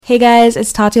Hey guys,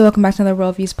 it's Tati. Welcome back to another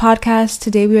WR7DVIEWS podcast.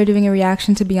 Today we are doing a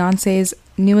reaction to Beyonce's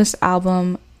newest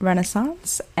album,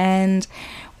 Renaissance, and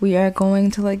we are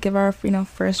going to give our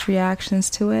first reactions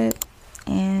to it.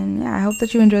 And yeah, I hope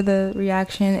that you enjoy the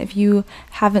reaction. If you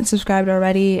haven't subscribed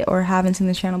already or haven't seen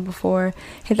the channel before,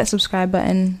 hit that subscribe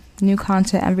button. New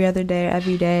content every other day,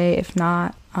 every day. If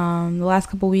not, the last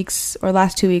couple weeks or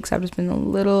last 2 weeks, I've just been a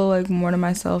little more to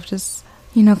myself, just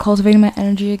cultivating my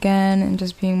energy again and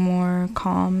just being more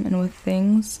calm and with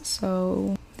things.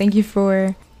 So thank you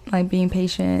for being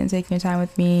patient and taking your time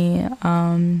with me.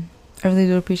 I really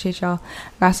do appreciate y'all.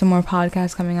 Got some more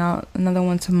podcasts coming out, another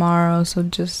one tomorrow, so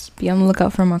just be on the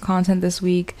lookout for more content this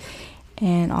week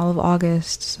and all of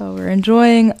August. So we're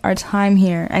enjoying our time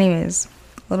here. Anyways,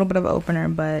 a little bit of an opener,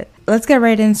 but let's get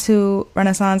right into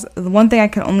Renaissance. The one thing I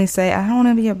can only say, I'm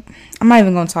not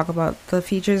even going to talk about the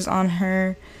features on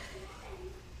her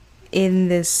in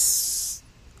this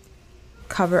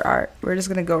cover art. We're just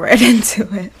gonna go right into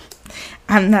it.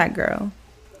 I'm that girl.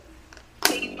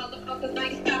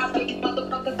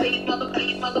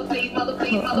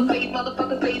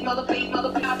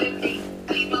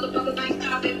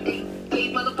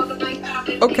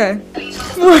 Okay.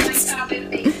 What?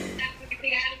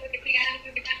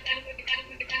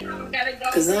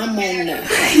 Cause I'm on that.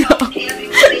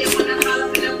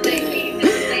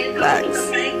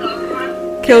 Facts.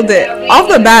 Killed it off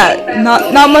the bat.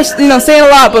 Not much, saying a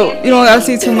lot, but you don't gotta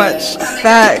see too much.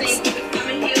 Facts.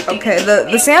 Okay,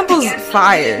 the sample's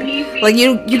fire.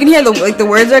 You can hear the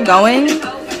words are going,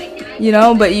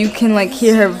 but you can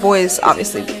hear her voice.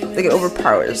 Obviously, it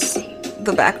overpowers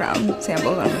the background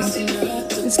samples.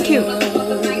 It's cute.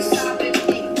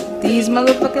 These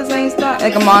motherfuckers ain't stop.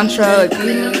 Like a mantra. Okay.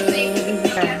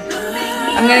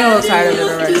 I'm getting a little tired of it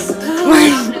already.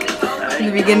 In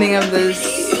the beginning of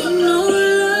this.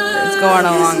 Going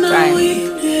a long time.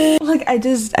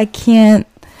 I can't.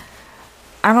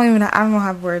 I don't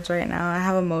have words right now. I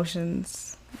have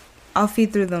emotions. I'll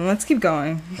feed through them. Let's keep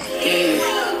going. These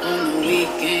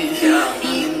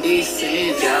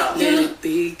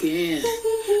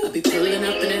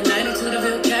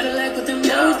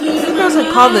girls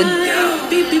are called the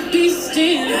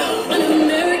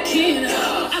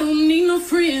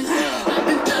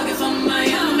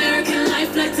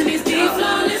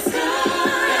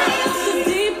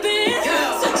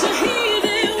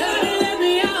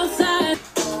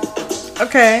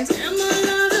Okay.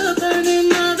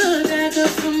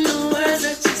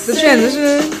 The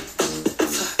transition.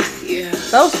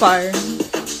 That was fire.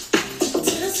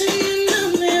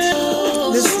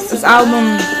 This album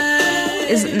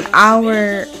is an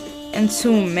hour and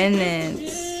 2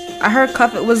 minutes. I heard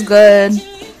Cuff It was good.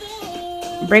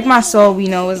 Break My Soul we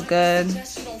know is good.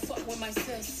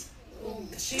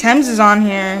 Thames is on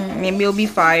here. Maybe it'll be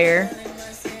fire.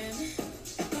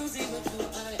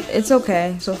 It's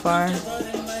okay so far.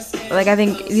 I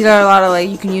think these are a lot of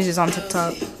you can use this on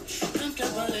TikTok.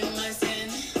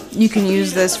 You can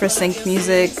use this for sync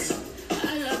music.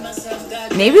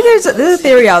 Maybe there's a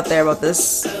theory out there about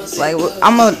this.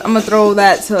 I'm gonna throw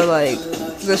that to the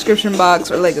description box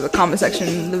or the comment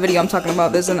section. The video I'm talking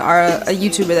about. There's a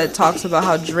YouTuber that talks about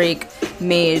how Drake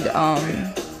made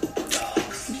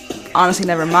Honestly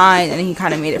Nevermind, and he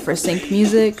kind of made it for sync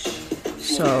music.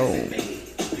 So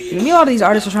maybe a lot of these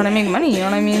artists are trying to make money, you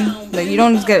know what I mean? You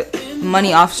don't just get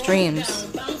money off streams.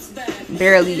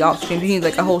 Barely off streams. You need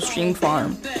a whole stream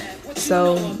farm.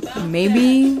 So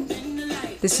maybe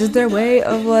this is their way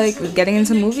of getting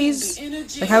into movies.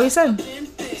 How we said.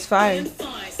 It's fire.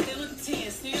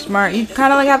 Smart. You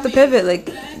kinda have to pivot.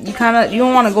 You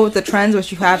don't wanna go with the trends, but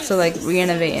you have to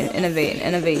re-innovate and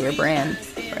innovate your brand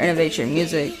or innovate your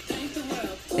music.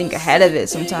 Think ahead of it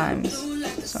sometimes.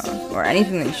 Or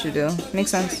anything that you should do.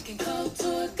 Makes sense.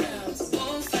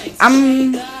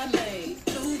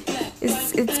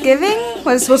 It's giving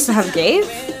what it's supposed to have gave,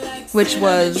 which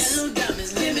was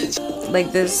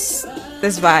this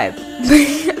vibe.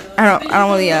 I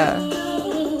don't really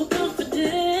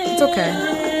it's okay.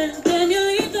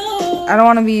 I don't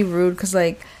want to be rude because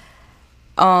I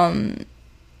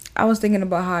was thinking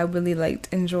about how I really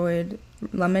enjoyed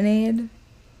Lemonade,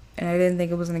 and I didn't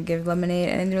think it was gonna give Lemonade,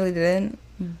 and it really didn't.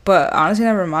 But honestly,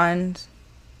 never mind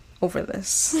over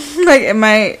this. Am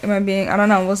I being? I don't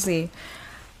know. We'll see.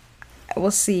 We'll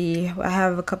see. I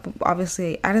have a couple.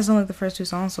 Obviously, I just don't like the first 2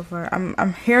 songs so far.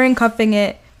 I'm hearing Cuffing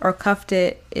It or Cuffed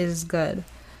It is good.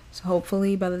 So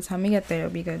hopefully by the time we get there,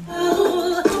 it'll be good.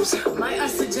 Might I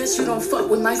suggest you don't fuck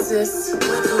with my sis?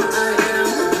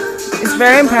 It's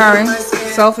very empowering.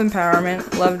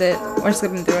 Self-empowerment. Loved it. We're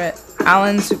skipping through it.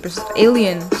 Alien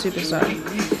Superstar.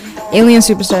 Alien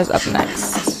Superstar is up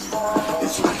next.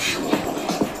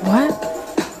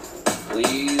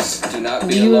 Please do not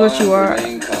be You alarmed. what you are.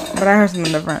 Remain calm. But I heard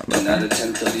something different. Do not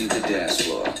attempt to leave the dance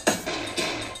floor.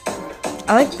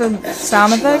 I like the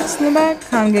sound effects in the back.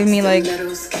 Kind of gave me like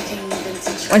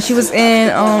when she was in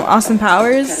Austin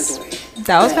Powers.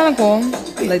 That was kind of cool.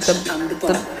 Like the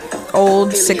old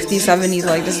 60s, 70s,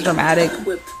 like this dramatic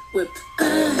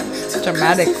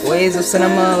ways of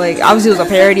cinema. Like obviously it was a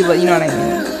parody, but you know what I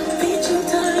mean.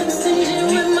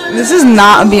 This is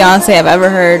not a Beyonce I've ever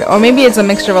heard, or maybe it's a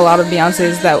mixture of a lot of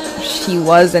Beyonces that she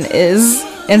was and is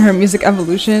in her music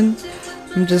evolution.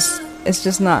 It's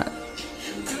just not.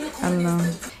 I don't know.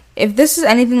 If this is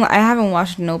anything, I haven't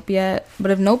watched Nope yet,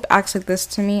 but if Nope acts like this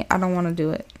to me, I don't want to do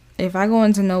it. If I go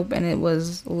into Nope and it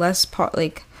was less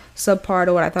subpar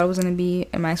to what I thought it was going to be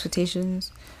and my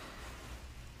expectations,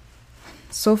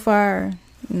 so far,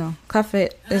 no. Cuff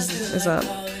It is up.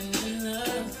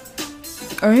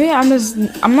 Or maybe I'm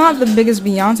not the biggest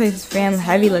Beyonce fan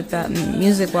heavy like that,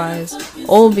 music-wise.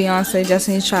 Old Beyonce,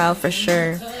 Destiny's Child for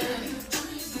sure.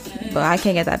 But I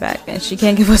can't get that back, and she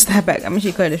can't give us that back. I mean,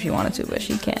 she could if she wanted to, but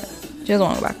she can't. She doesn't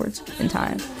want to go backwards in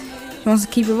time. She wants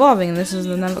to keep evolving, and this is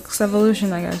the next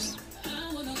evolution, I guess.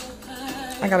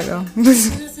 I gotta go.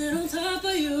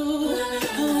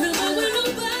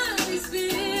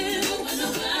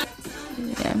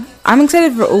 Yeah, I'm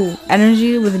excited for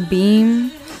Energy with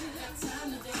Beam.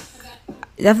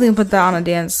 Definitely put that on a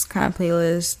dance kind of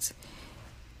playlist.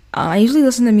 I usually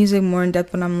listen to music more in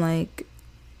depth when I'm like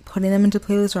putting them into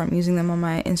playlists, or I'm using them on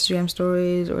my Instagram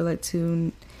stories, or like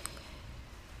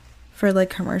for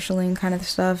like commercialing kind of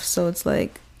stuff. So it's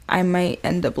like I might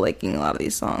end up liking a lot of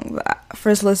these songs.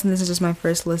 First listen, this is just my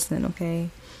first listen, okay?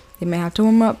 They may have to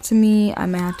warm up to me. I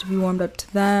may have to be warmed up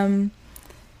to them.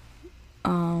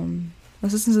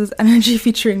 Let's listen to this Energy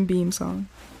featuring Beam song.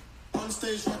 On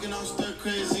stage rocking out stir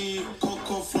crazy,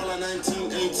 Coco Flora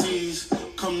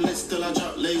 1980s. Come let's still I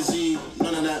drop lazy.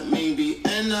 None of that maybe.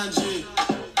 Energy.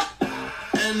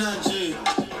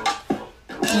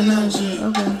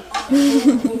 Okay.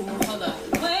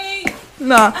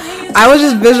 Nah, I was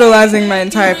just visualizing my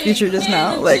entire future just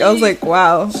now. Like, I was like,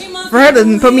 wow. For her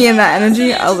to put me in that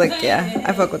energy, I was like, yeah,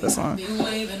 I fuck with this song.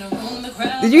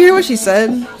 Did you hear what she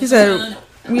said? She said,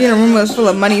 we in a room that's full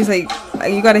of money. He's like,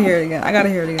 you gotta hear it again. I gotta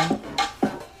hear it again.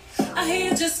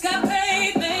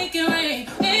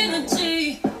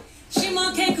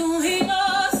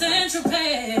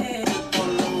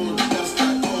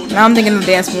 Now I'm thinking of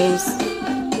dance moves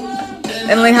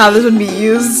and like how this would be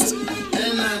used.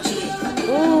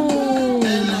 Ooh,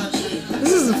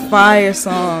 this is a fire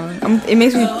song. It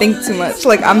makes me think too much.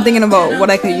 Like I'm thinking about what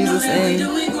I could use this in.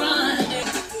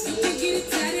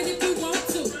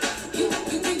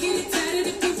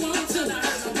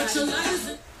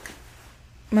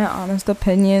 My honest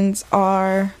opinions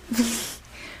are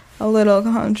a little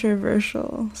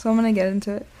controversial, so I'm gonna get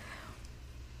into it.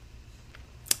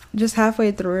 Just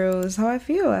halfway through is how I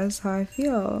feel. That's how I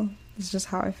feel. It's just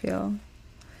how I feel.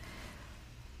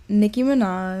 Nicki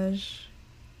Minaj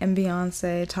and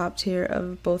Beyonce, top tier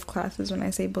of both classes. When I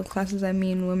say both classes, I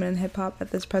mean women in hip hop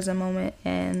at this present moment.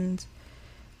 And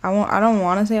I don't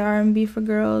want to say R&B for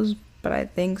girls, but I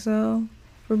think so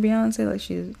for Beyonce. Like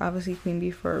she's obviously Queen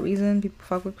Bee for a reason.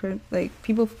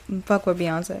 People fuck with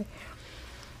Beyonce.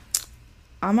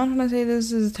 I'm not trying to say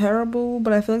this is terrible,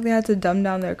 but I feel like they had to dumb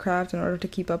down their craft in order to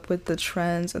keep up with the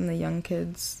trends and the young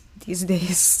kids these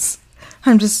days.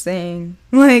 I'm just saying.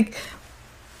 Like,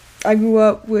 I grew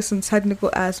up with some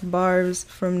technical ass bars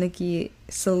from Nicki,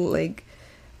 so like,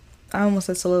 I almost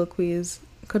said soliloquies,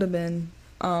 could have been,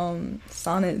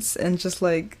 sonnets, and just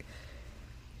like,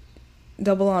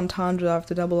 double entendre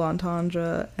after double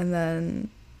entendre, and then,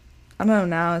 I don't know,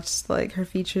 now it's just like, her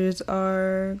features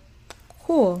are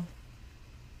cool.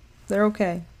 They're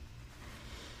okay.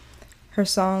 Her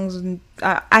songs,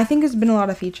 I think it's been a lot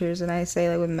of features, and I say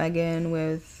like with Megan,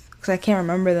 because I can't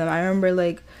remember them. I remember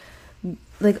like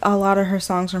a lot of her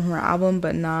songs from her album,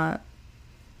 but not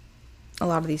a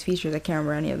lot of these features. I can't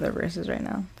remember any of their verses right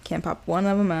now. Can't pop one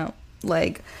of them out.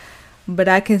 Like, but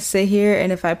I can sit here,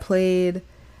 and if I played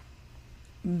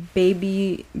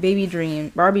Barbie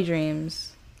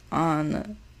Dreams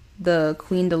on the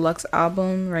Queen Deluxe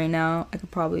album right now, I could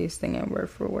probably sing it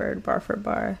word for word, bar for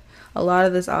bar. A lot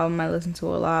of this album I listen to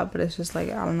a lot, but it's just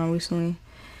like, I don't know, recently.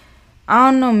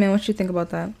 I don't know, man, what you think about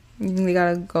that? You think they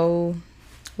gotta go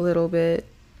a little bit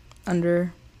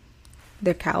under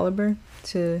their caliber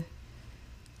to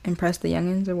impress the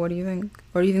youngins, or what do you think?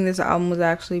 Or do you think this album was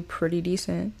actually pretty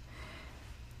decent?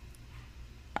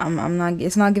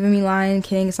 It's not giving me Lion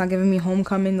King, it's not giving me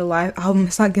Homecoming, the live album,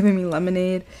 it's not giving me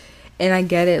Lemonade. And I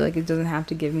get it, like, it doesn't have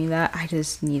to give me that. I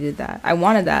just needed that. I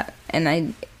wanted that.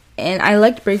 And And I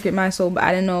liked Break It My Soul, but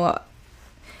I didn't know I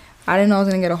was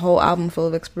gonna get a whole album full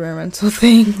of experimental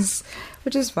things,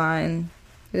 which is fine.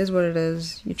 It is what it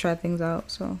is. You try things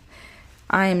out. So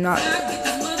I'm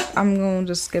gonna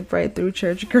just skip right through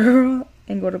Church Girl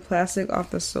and go to Plastic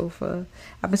Off the Sofa.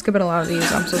 I've been skipping a lot of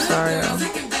these. I'm so sorry, y'all.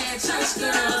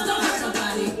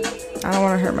 I don't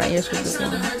want to hurt my ears with this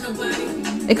one.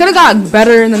 It could have got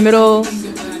better in the middle.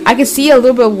 I can see a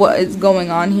little bit what is going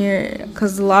on here,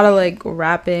 because a lot of like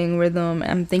rapping rhythm.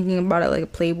 I'm thinking about it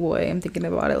like Playboy. I'm thinking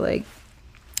about it like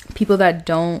people that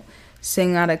don't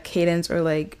sing out of cadence or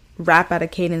like rap out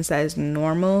of cadence that is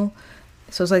normal.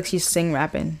 So it's like she's sing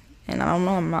rapping, and I don't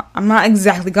know, I'm not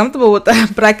exactly comfortable with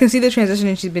that, but I can see the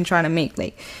transition she's been trying to make,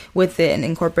 like with it and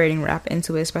incorporating rap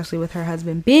into it, especially with her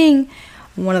husband being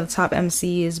one of the top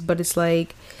MCs. But it's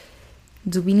like,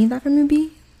 do we need that from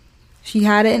B? She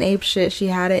had it in Ape Shit. She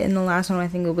had it in the last one. I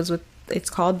think it's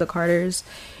called The Carters.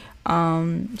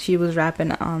 She was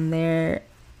rapping on there.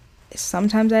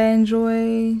 Sometimes I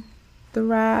enjoy the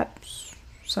raps.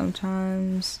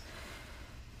 Sometimes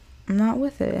I'm not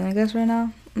with it. And I guess right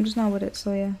now I'm just not with it.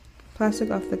 So yeah, Plastic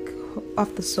Off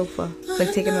the Sofa.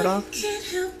 Like taking it off.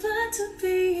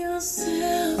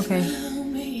 Okay.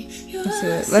 Let's do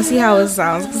it. Let's see how it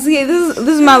sounds. See, this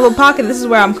is my little pocket. This is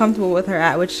where I'm comfortable with her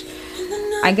at, which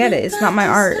I get it. It's not my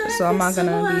art, so I'm not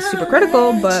gonna be super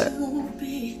critical, but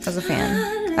as a fan,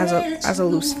 as a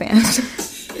loose fan.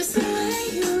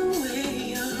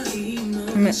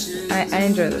 I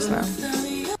enjoy this now.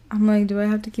 I'm like, do I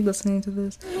have to keep listening to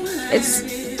this?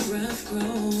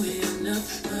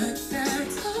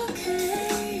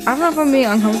 I don't know if I'm being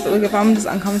uncomfortable. Like if I'm just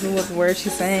uncomfortable with the words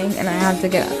she's saying and I have to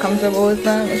get comfortable with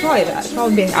them, it's probably that. It's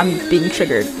probably I'm being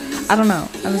triggered. I don't know.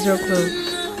 I have zero clue.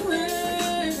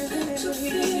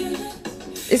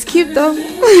 It's cute though.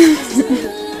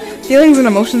 Feelings and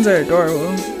emotions are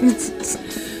adorable.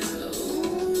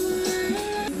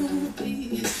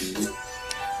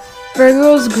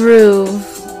 Virgo's Groove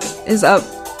is up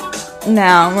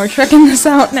now. We're checking this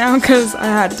out now because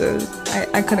I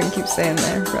couldn't keep staying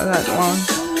there for that long.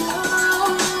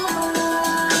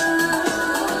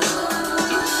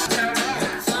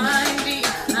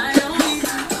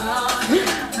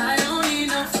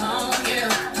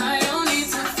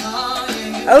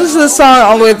 I listened to the song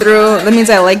all the way through. That means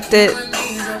I liked it.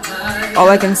 All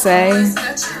I can say.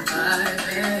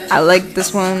 I like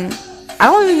this one. I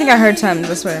don't even think I heard Tim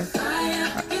this way.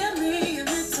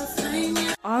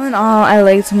 All in all, I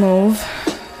liked Move.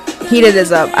 Heated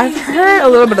is up. I've heard a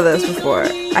little bit of this before.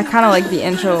 I kind of like the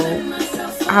intro.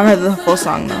 I haven't heard the full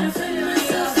song though.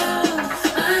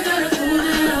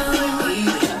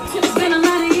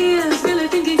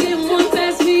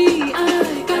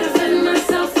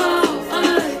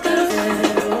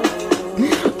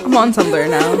 I'm on Tumblr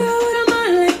now.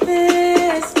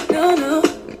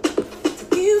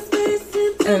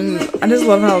 And I just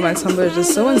love how my Tumblr is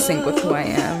just so in sync with who I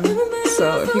am.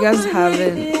 So if you guys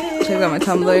haven't checked out my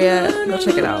Tumblr yet, go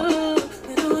check it out.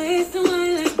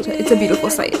 It's a beautiful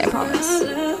site, I promise.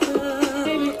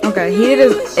 Okay, Heated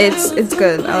is it's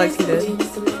good. I like Heated.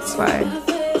 It's fine.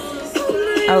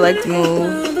 I like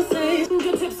Move.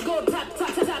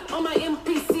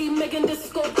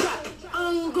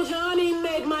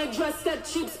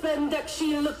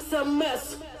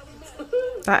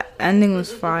 That ending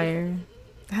was fire.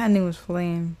 That ending was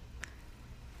flame.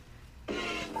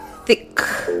 Thick.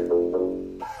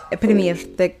 Epitome of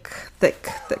thick.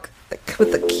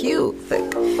 With the Q.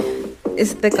 Thick.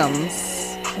 It's thickums.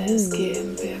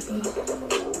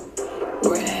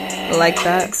 I like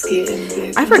that.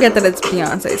 I forget that it's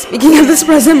Beyonce speaking of this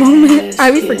present moment.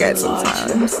 I forget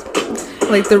sometimes.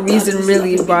 Like the reason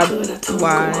really why.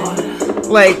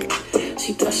 Like.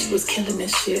 She thought she was killing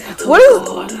this shit.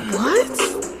 What?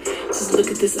 Just look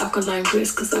at this alkaline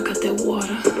wrist, cause I got that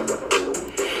water.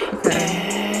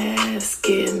 Okay. Cash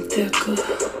getting thicker.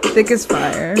 Thick as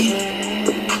fire.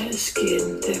 Cash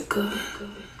getting thicker.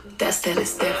 That's that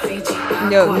Fiji.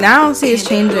 Yo, now see it's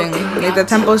changing. Like the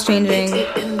tempo's changing.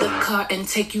 In the car and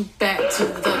take you back to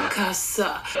the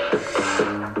casa.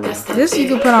 This you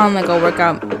could put on like a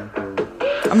workout.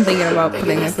 I'm thinking about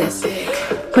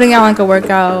putting out like a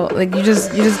workout. Like you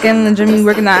just get in the gym, you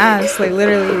working that ass. Like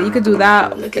literally, you could do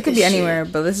that. It could be anywhere,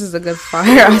 but this is a good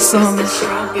fire ass song.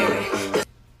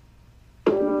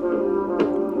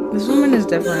 This woman is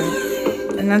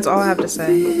different, and that's all I have to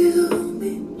say.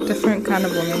 Different kind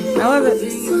of woman. I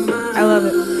love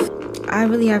it. I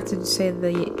really have to say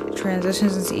the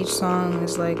transitions into each song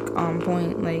is like on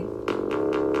point. Like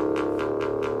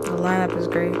the lineup is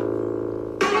great.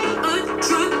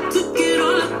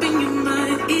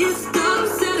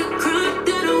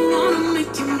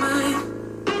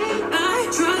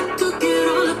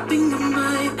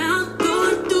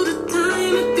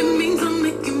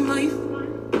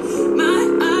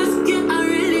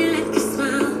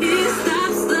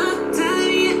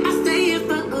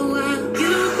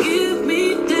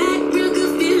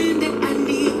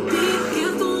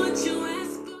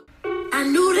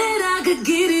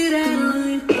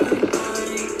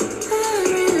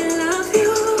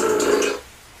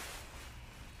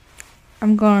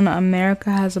 on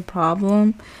America Has a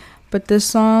Problem, but this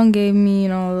song gave me, you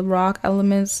know, the rock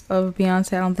elements of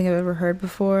Beyonce I don't think I've ever heard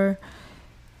before.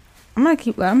 I'm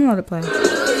gonna let it play.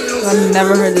 I've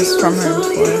never heard this from her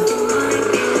before.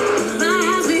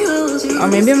 Or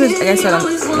maybe I'm just, like I said,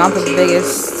 I'm not the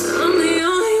biggest.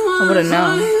 I wouldn't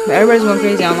know. But everybody's going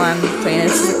crazy online saying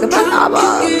it's like the best album.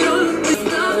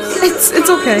 It's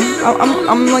okay.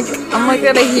 I'm like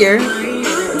that I hear.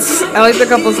 I like the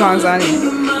couple songs on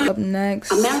it. Up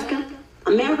next.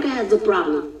 America has a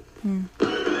problem.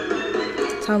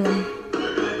 Tell them.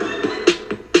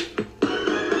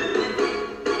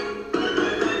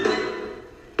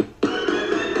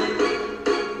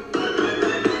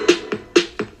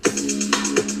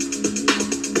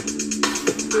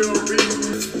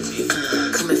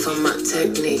 Coming from my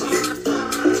technique.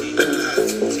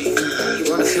 You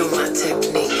wanna feel my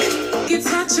technique? You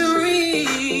touch a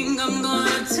ring, I'm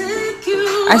gonna take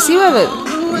you. I see why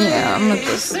yeah, I'm gonna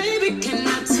just.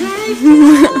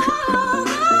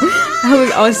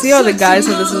 I see how the guys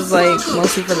said this was like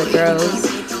mostly for the girls.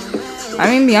 I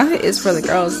mean, Beyonce is for the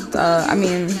girls. I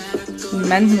mean,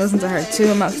 men can listen to her too.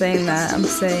 I'm not saying that. I'm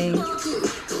saying,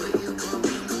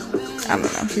 I don't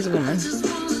know. She's a woman.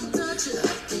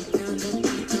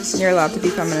 You're allowed to be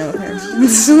feminine with her.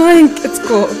 It's like, it's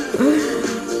cool.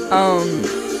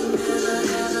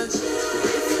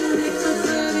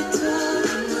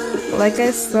 Like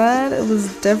I said, it was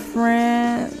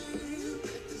different.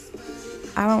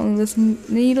 I don't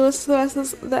need to listen to the rest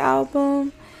of the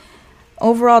album.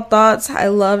 Overall thoughts, I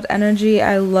loved Energy.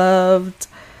 I loved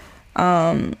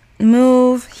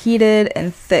Move, Heated,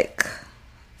 and Thick.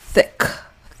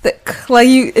 Like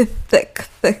it's thick.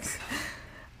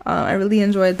 I really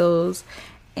enjoyed those,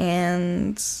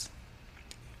 and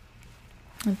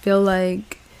I feel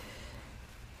like,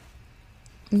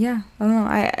 yeah, I don't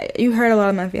know. You heard a lot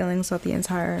of my feelings throughout the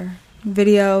entire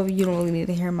video. You don't really need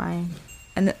to hear mine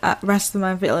and rest of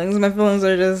my feelings. My feelings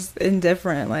are just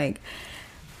indifferent. Like,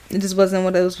 it just wasn't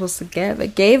what it was supposed to give.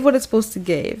 It gave what it's supposed to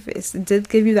give. It did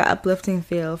give you that uplifting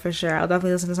feel for sure. I'll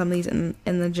definitely listen to some of these in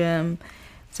the gym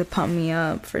to pump me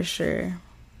up for sure.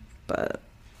 But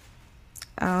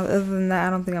other than that, I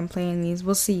don't think I'm playing these.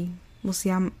 We'll see. We'll see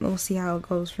how it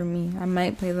goes for me. I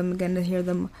might play them again to hear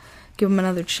them, give them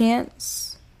another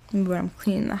chance. Maybe when I'm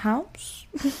cleaning the house,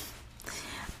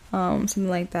 something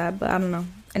like that. But I don't know.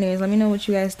 Anyways, let me know what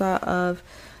you guys thought of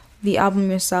the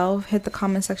album yourself. Hit the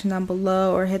comment section down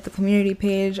below, or hit the community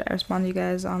page. I respond to you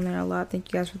guys on there a lot. Thank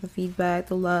you guys for the feedback,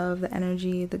 the love, the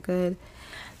energy, the good,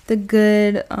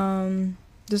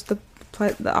 just the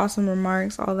awesome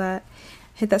remarks, all that.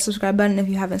 Hit that subscribe button if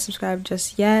you haven't subscribed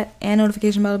just yet, and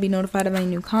notification bell to be notified of any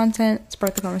new content,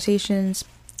 spark the conversations,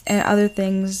 and other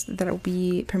things that will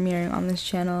be premiering on this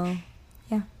channel.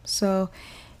 Yeah, so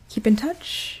keep in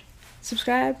touch,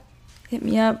 subscribe, hit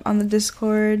me up on the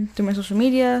Discord, through my social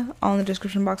media, all in the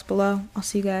description box below. I'll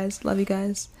see you guys. Love you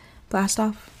guys. Blast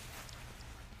off.